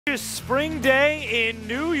Spring Day in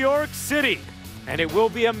New York City, and it will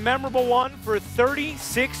be a memorable one for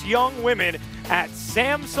 36 young women at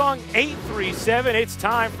Samsung 837. It's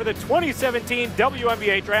time for the 2017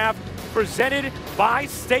 WNBA Draft presented by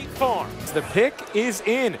State Farm. The pick is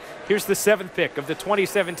in. Here's the 7th pick of the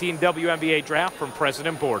 2017 WNBA Draft from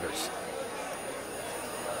President Borders.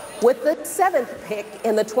 With the 7th pick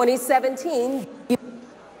in the 2017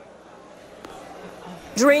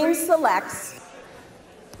 Dream selects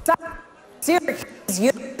Syracuse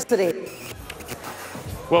University.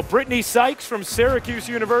 Well, Brittney Sykes from Syracuse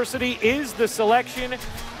University is the selection.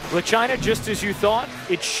 LaChina, just as you thought,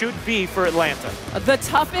 it should be for Atlanta. The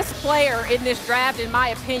toughest player in this draft, in my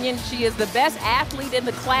opinion. She is the best athlete in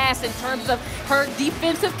the class in terms of her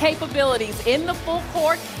defensive capabilities. In the full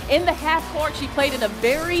court, in the half court, she played in a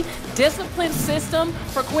very disciplined system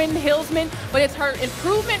for Quinn Hillsman, but it's her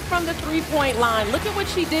improvement from the three-point line. Look at what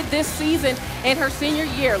she did this season in her senior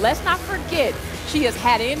year. Let's not forget, she has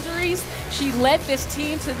had injuries. She led this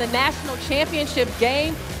team to the national championship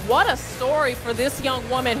game. What a story for this young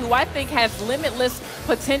woman who I think has limitless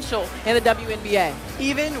potential in the WNBA.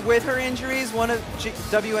 Even with her injuries, one of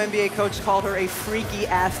WNBA coaches called her a freaky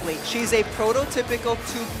athlete. She's a prototypical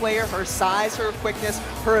two-player. Her size, her quickness,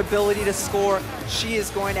 her ability to score. She is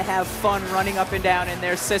going to have fun running up and down in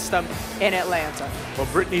their system in Atlanta. Well,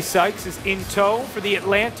 Brittney Sykes is in tow for the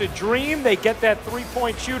Atlanta Dream. They get that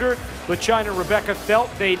three-point shooter. LaChina and Rebecca felt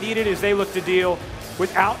they needed as they look to deal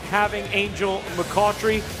without having Angel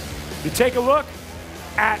McCautry. You take a look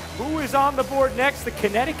at who is on the board next. The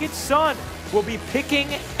Connecticut Sun will be picking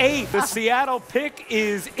 8th. The Seattle pick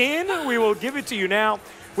is in. We will give it to you now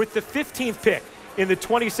with the 15th pick in the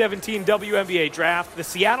 2017 WNBA Draft. The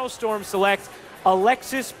Seattle Storm select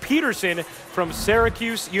Alexis Peterson from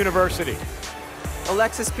Syracuse University.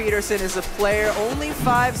 Alexis Peterson is a player, only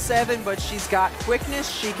 5'7", but she's got quickness,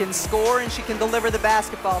 she can score, and she can deliver the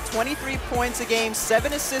basketball. 23 points a game,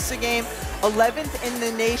 7 assists a game, 11th in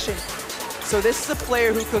the nation. So this is a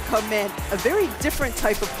player who could come in a very different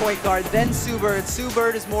type of point guard than Sue Bird. Sue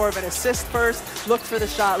Bird is more of an assist first, look for the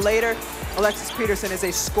shot later. Alexis Peterson is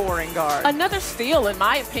a scoring guard. Another steal, in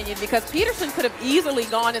my opinion, because Peterson could have easily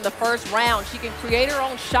gone in the first round. She can create her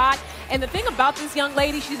own shot. And the thing about this young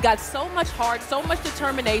lady, she's got so much heart, so much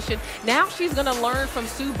determination. Now she's going to learn from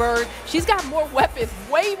Sue Bird. She's got more weapons,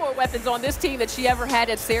 way more weapons on this team than she ever had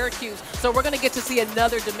at Syracuse. So we're going to get to see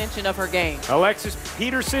another dimension of her game. Alexis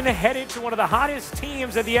Peterson headed to one of the hottest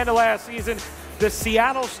teams at the end of last season, the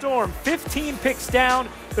Seattle Storm. 15 picks down.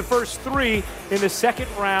 The first 3 in the second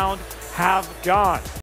round have gone.